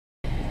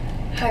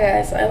Hi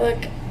guys, I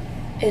look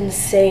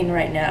insane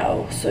right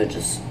now, so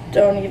just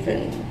don't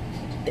even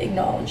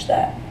acknowledge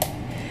that.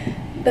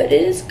 But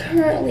it is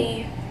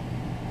currently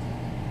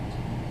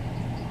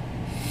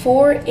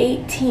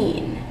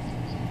 4:18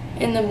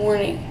 in the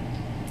morning.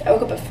 I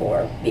woke up at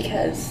 4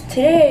 because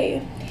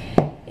today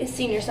is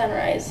senior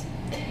sunrise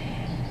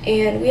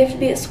and we have to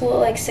be at school at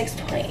like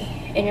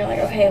 6:20. And you're like,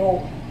 okay,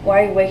 well,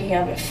 why are you waking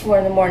up at 4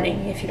 in the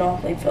morning if you don't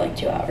have to leave for like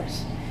 2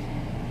 hours?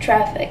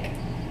 Traffic.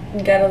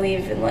 You gotta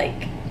leave in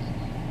like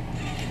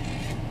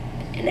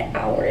an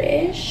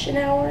hour-ish, an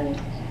hour and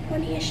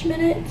 20-ish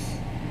minutes.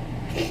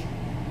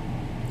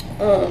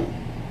 And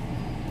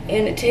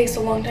it takes a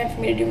long time for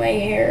me to do my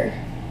hair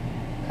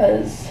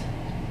because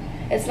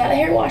it's not a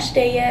hair wash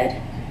day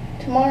yet.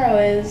 Tomorrow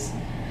is.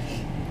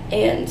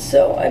 And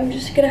so I'm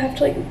just gonna have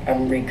to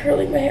I'm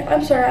recurling my hair.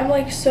 I'm sorry, I'm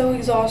like so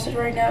exhausted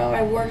right now.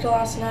 I worked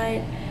last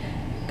night,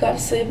 got to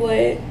sleep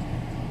late,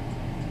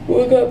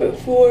 woke up at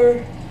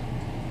 4.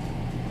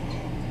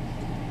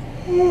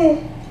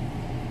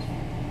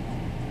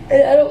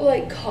 And I don't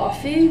like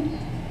coffee,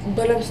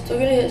 but I'm still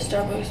gonna hit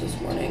Starbucks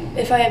this morning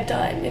if I have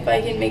time, if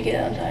I can make it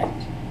on time.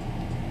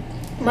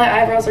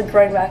 My eyebrows are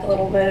growing back a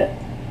little bit.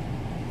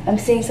 I'm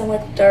seeing some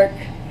like dark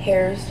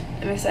hairs.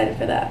 I'm excited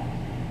for that.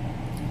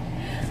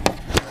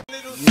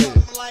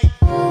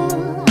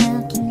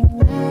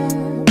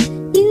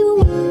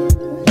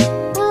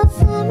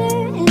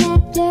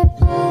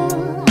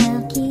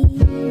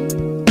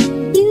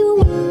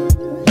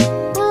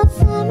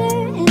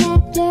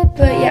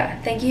 But yeah,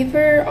 thank you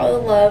for all the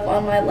love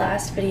on my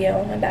last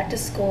video, my back to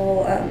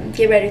school,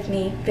 get ready with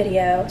me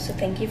video. So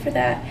thank you for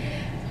that.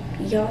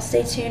 Y'all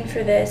stay tuned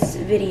for this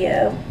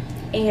video.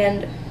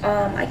 And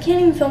I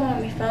can't even film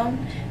on my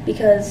phone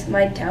because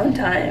my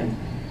downtime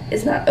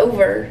is not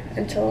over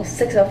until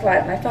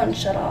 6:05. My phone's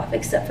shut off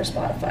except for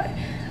Spotify.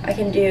 I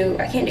can't do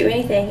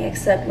anything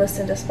except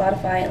listen to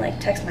Spotify and like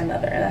text my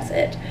mother, and that's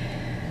it.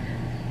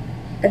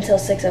 Until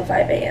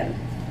 6:05 a.m.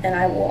 and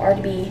I will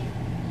already be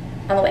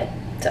on the way.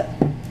 So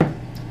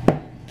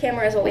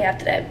camera is what we have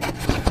today.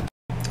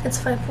 It's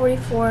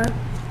 5:44.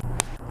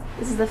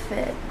 This is the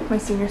fit. My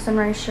senior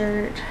sunrise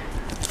shirt.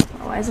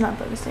 Oh, why is it not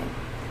focusing?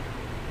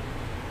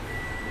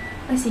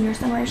 My senior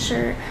sunrise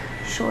shirt,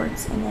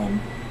 shorts, and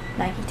then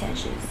Nike tennis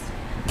shoes.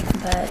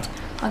 But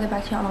I'll get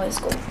back to you on the way to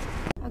school.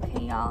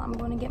 Okay, y'all, I'm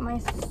going to get my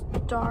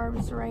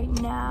stars right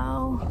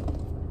now.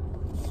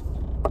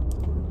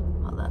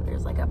 Hold on,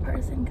 there's like a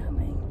person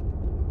coming.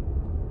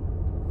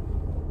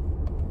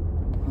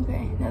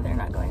 Okay, no, they're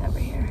not going over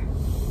here.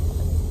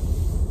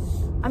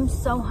 I'm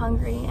so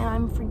hungry and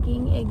I'm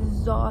freaking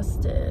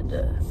exhausted.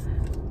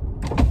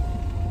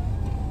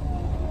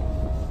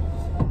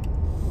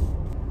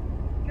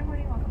 Good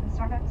morning, welcome to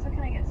Starbucks. What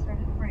can I get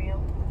started for you?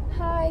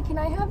 Hi, can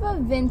I have a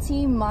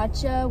venti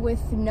matcha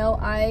with no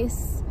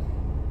ice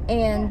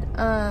and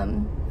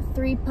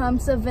 3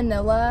 pumps of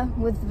vanilla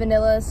with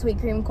vanilla sweet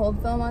cream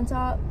cold foam on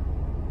top?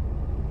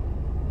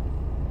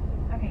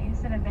 Okay, you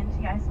said a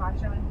venti iced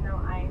matcha with no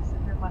ice,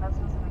 and then what else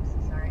was it? I'm so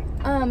sorry.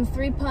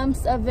 3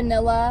 pumps of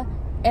vanilla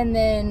and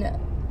then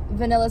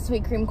vanilla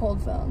sweet cream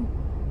cold foam.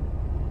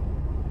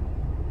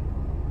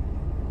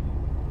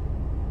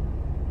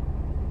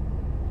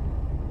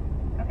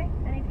 Okay,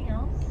 anything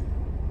else?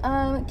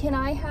 Can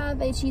I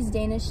have a cheese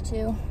Danish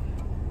too?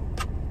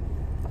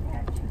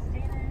 Yeah, cheese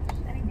Danish.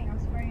 Anything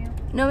else for you?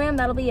 No ma'am,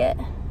 that'll be it.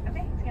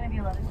 Okay, it's gonna be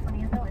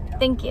 11:20 at the window.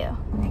 Thank you.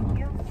 Thank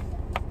you.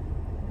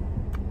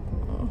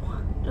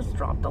 Just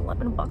dropped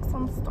 $11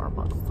 on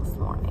Starbucks this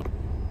morning.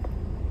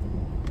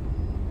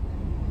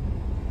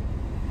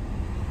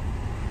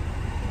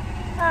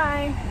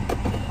 Hi.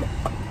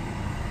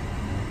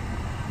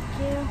 Thank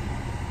you.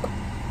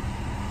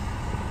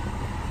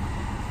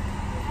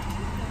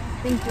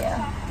 Thank you.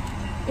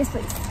 Yes,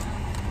 please.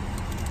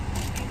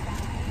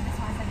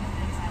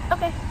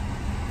 Okay.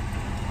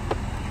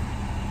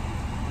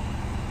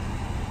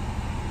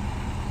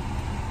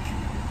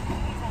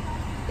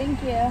 Thank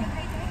you.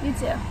 You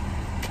too.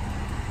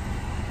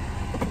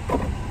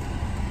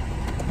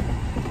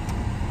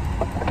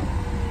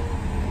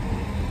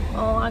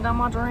 Oh, I got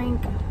my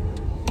drink.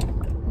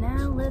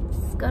 Now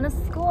let's go to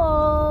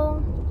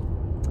school.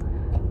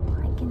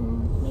 I can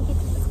make it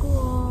to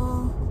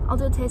school. I'll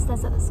do a taste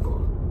test at the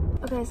school.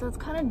 Okay, so it's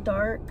kind of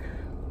dark.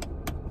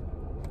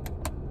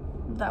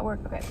 Did that work?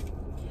 Okay.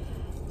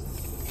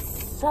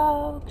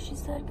 So, she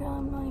said, girl,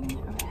 I'm not even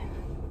there. Okay.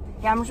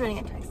 Yeah, I'm just reading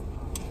a text.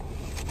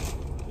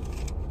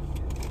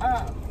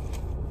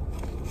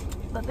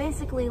 But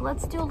basically,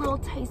 let's do a little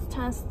taste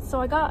test. So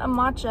I got a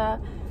matcha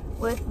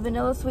with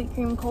vanilla sweet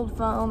cream cold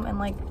foam and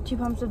like 2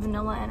 pumps of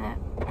vanilla in it.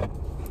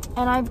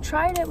 And I've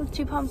tried it with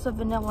 2 pumps of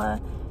vanilla,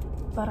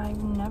 but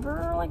I've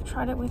never like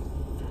tried it with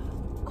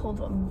cold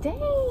foam.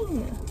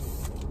 Dang!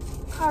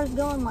 Car's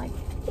going like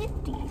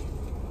 50.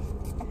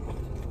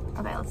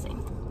 Okay, let's see.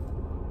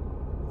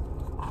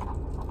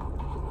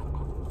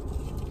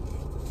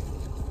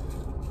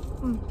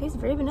 Tastes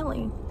very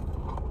vanilla-y.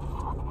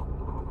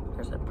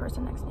 There's a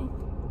person next to me.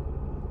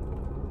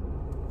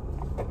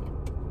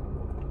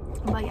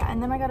 But yeah,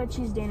 and then I got a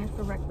cheese Danish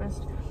for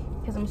breakfast.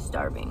 because I'm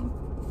starving.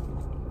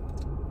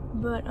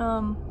 But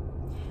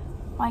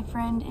my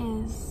friend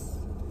is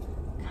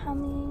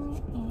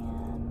coming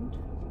and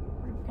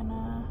we're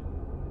gonna,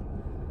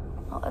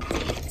 I'll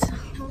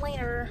update him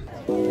later.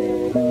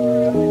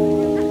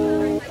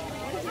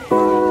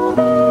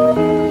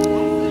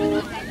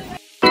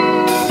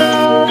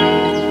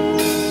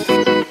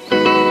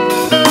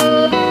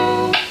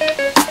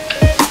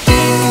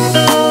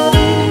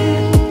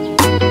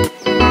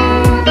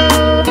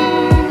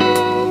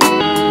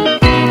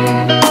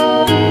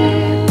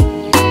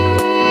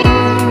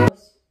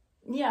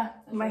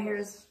 My hair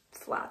is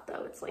flat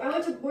though. It's like, I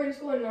went to boarding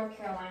school in North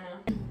Carolina.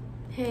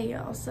 Hey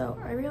y'all,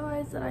 so I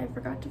realized that I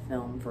forgot to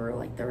film for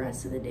like the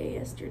rest of the day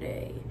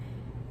yesterday.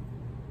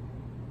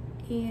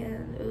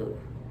 And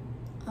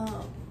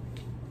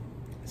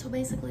so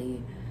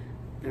basically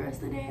the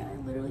rest of the day I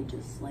literally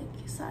just like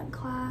sat in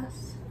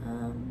class.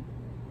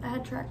 I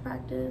had track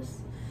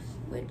practice,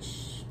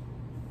 which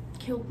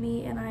killed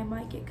me, and I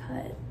might get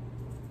cut.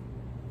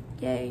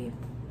 Yay.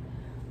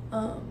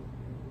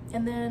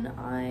 And then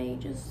I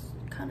just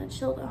kind of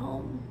chilled at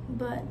home.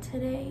 But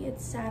today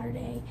it's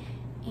Saturday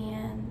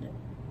and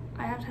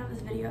I have to have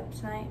this video up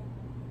tonight,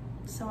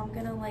 so I'm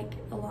gonna like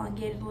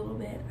elongate it a little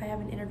bit. I have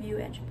an interview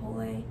at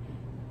Chipotle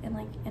in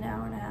like an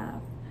hour and a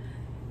half,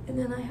 and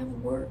then I have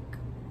work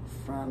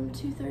from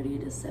 2:30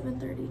 to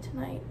 7:30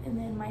 tonight, and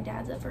then my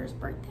dad's up for his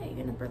birthday,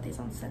 and his birthday's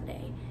on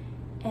Sunday,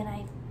 and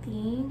I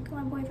think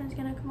my boyfriend's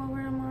gonna come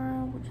over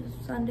tomorrow, which is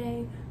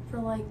Sunday, for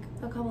like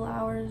a couple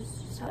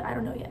hours. So I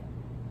don't know yet.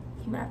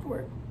 He might have to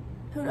work,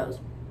 who knows.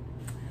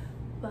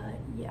 But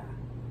yeah,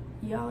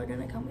 y'all are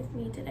gonna come with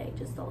me today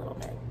just a little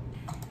bit.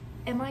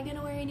 Am I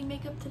gonna wear any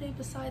makeup today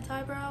besides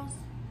eyebrows?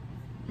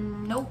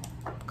 Nope,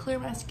 clear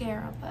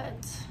mascara,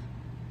 but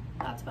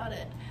that's about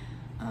it.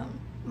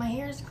 My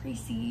hair is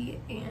greasy,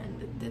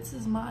 and this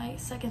is my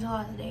second to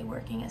last day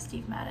working at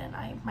Steve Madden.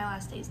 My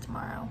last day is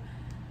tomorrow.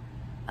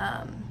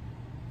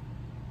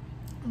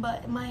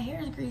 But my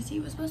hair is greasy.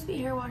 It was supposed to be a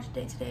hair wash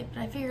day today,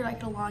 but I figured I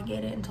could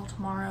elongate it until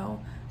tomorrow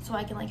so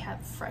I can like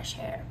have fresh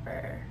hair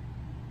for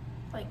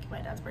like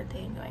my dad's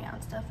birthday and going out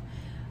and stuff.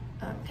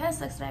 Kind of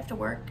sucks that I have to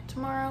work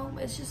tomorrow.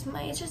 It's just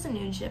a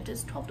noon shift.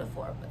 It's 12 to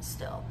 4, but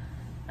still,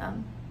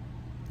 kind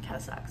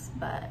of sucks.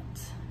 But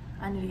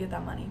I need to get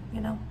that money, you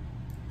know.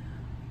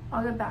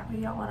 I'll get back with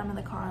y'all when I'm in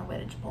the car on the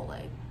way to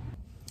Chipotle.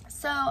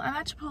 So I'm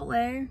at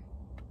Chipotle,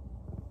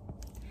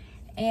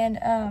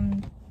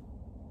 and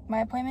my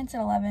appointment's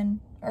at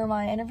 11, or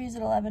my interview's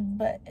at 11,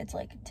 but it's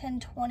like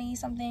 10:20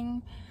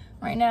 something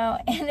right now,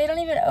 and they don't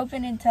even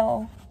open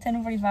until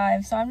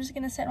 10:45. So I'm just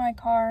gonna sit in my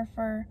car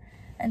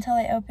until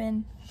they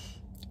open,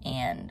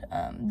 and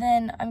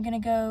then I'm gonna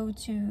go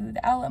to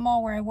the outlet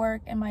mall where I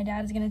work, and my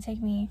dad is gonna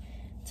take me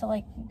to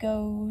like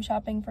go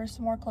shopping for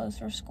some more clothes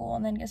for school,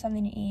 and then get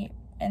something to eat,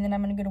 and then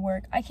I'm gonna go to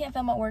work. I can't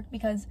film at work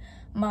because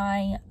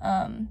my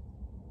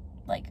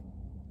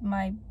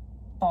my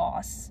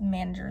boss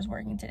manager is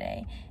working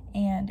today,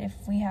 and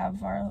if we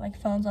have our like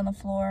phones on the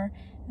floor,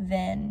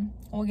 then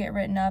we'll get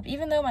written up.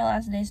 Even though my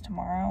last day's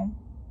tomorrow,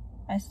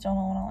 I still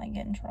don't want to like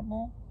get in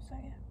trouble, so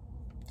yeah.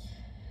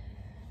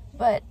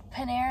 But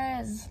Panera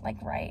is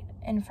like right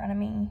in front of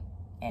me,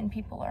 and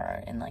people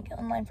are in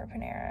line for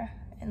Panera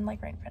and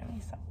like right in front of me,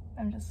 so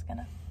I'm just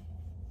gonna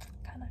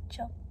kind of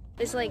chill.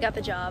 Basically got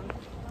the job,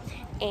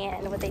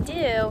 and what they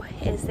do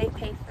is they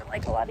pay for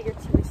like a lot of your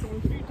tuition.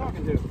 Who are you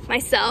talking to?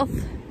 Myself.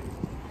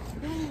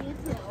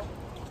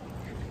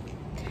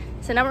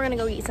 So now we're gonna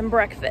go eat some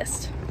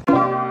breakfast.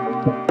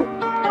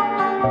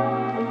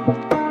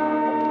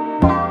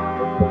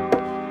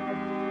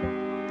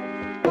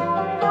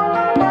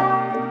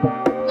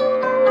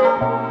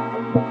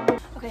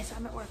 Okay, so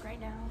I'm at work right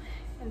now,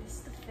 and this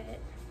is the fit.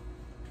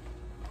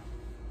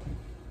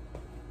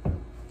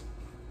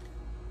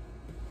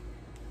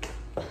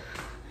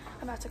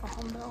 I'm about to go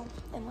home though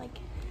in like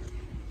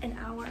an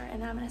hour,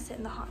 and then I'm gonna sit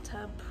in the hot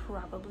tub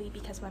probably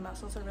because my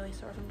muscles are really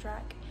sore from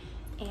track,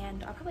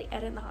 and I'll probably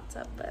edit in the hot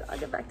tub, but I'll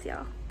get back to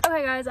y'all.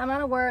 Okay guys, I'm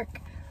out of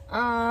work.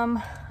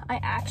 I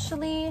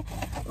actually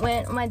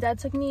my dad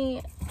took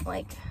me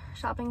like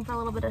shopping for a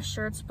little bit of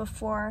shirts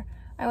before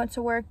I went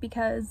to work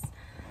because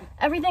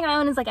everything I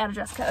own is like out of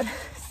dress code.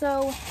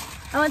 So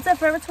I went to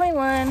Forever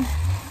 21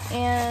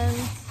 and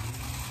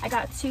I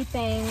got 2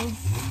 things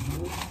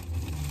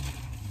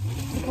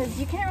because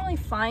you can't really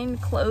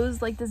find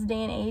clothes like this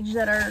day and age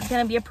that are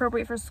gonna be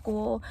appropriate for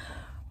school,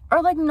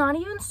 or like not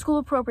even school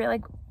appropriate.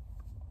 Like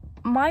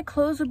my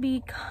clothes would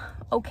be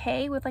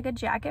okay with like a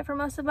jacket for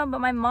most of them, but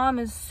my mom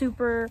is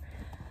super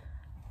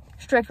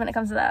strict when it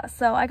comes to that.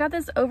 So I got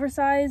this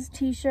oversized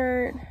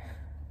t-shirt.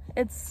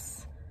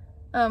 It's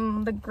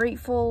the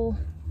Grateful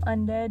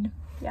Undead,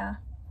 yeah,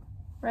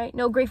 right?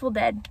 No, Grateful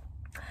Dead.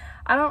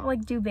 I don't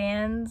like do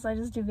bands, I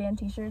just do band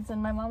t-shirts,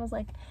 and my mom was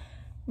like,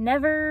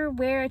 never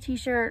wear a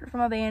t-shirt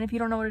from a band if you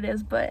don't know what it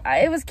is, but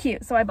it was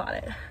cute, so I bought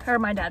it, or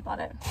my dad bought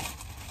it.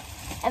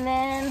 And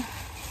then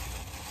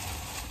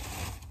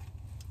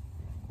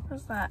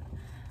what's that?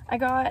 I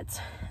got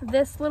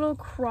this little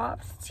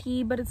cropped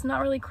tee, but it's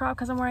not really cropped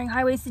because I'm wearing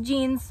high-waisted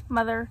jeans,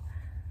 mother.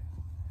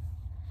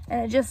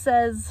 and it just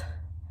says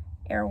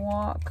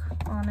Airwalk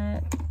on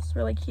it. It's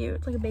really cute.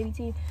 It's like a baby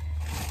tee.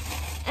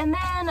 And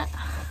then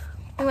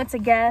we went to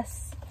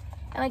Guess,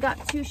 and I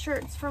got 2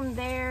 shirts from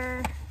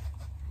there.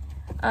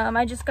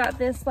 I just got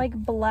this like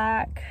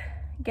black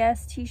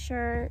Guess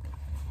t-shirt.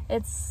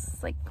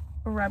 It's like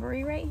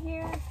rubbery right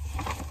here.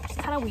 It's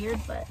kind of weird,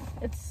 but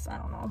it's, I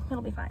don't know,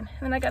 it'll be fine.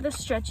 And then I got this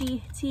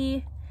stretchy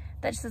tee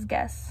that just says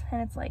Guess,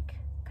 and it's like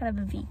kind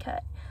of a V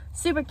cut.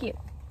 Super cute.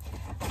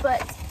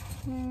 But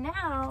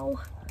now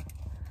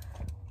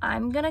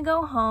I'm gonna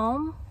go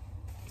home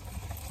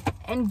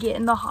and get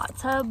in the hot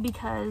tub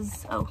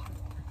because, oh,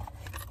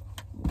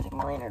 take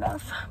my lanyard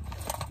off,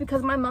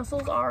 because my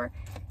muscles are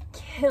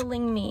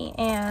killing me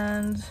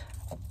and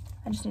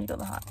I just need to go to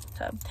the hot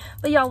tub.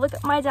 But y'all, look,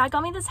 my dad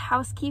got me this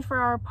house key for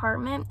our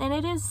apartment, and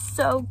it is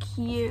so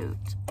cute.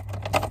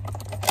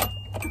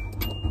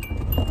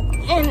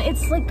 And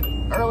it's like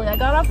early. I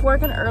got off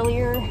work an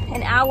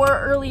hour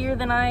earlier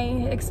than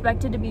I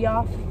expected to be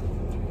off.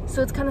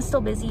 So it's kind of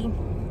still busy.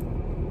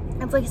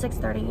 It's like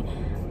 6:30.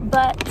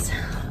 But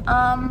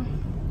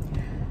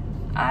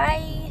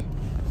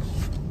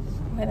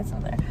wait, that's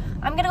not there.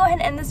 I'm gonna go ahead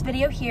and end this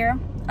video here.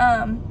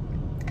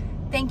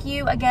 Thank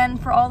you again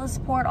for all the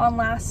support on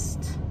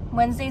last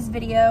Wednesday's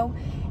video,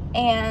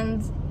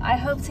 and I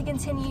hope to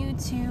continue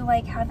to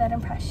like have that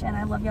impression.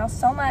 I love y'all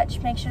so much.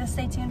 Make sure to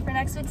stay tuned for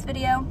next week's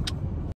video.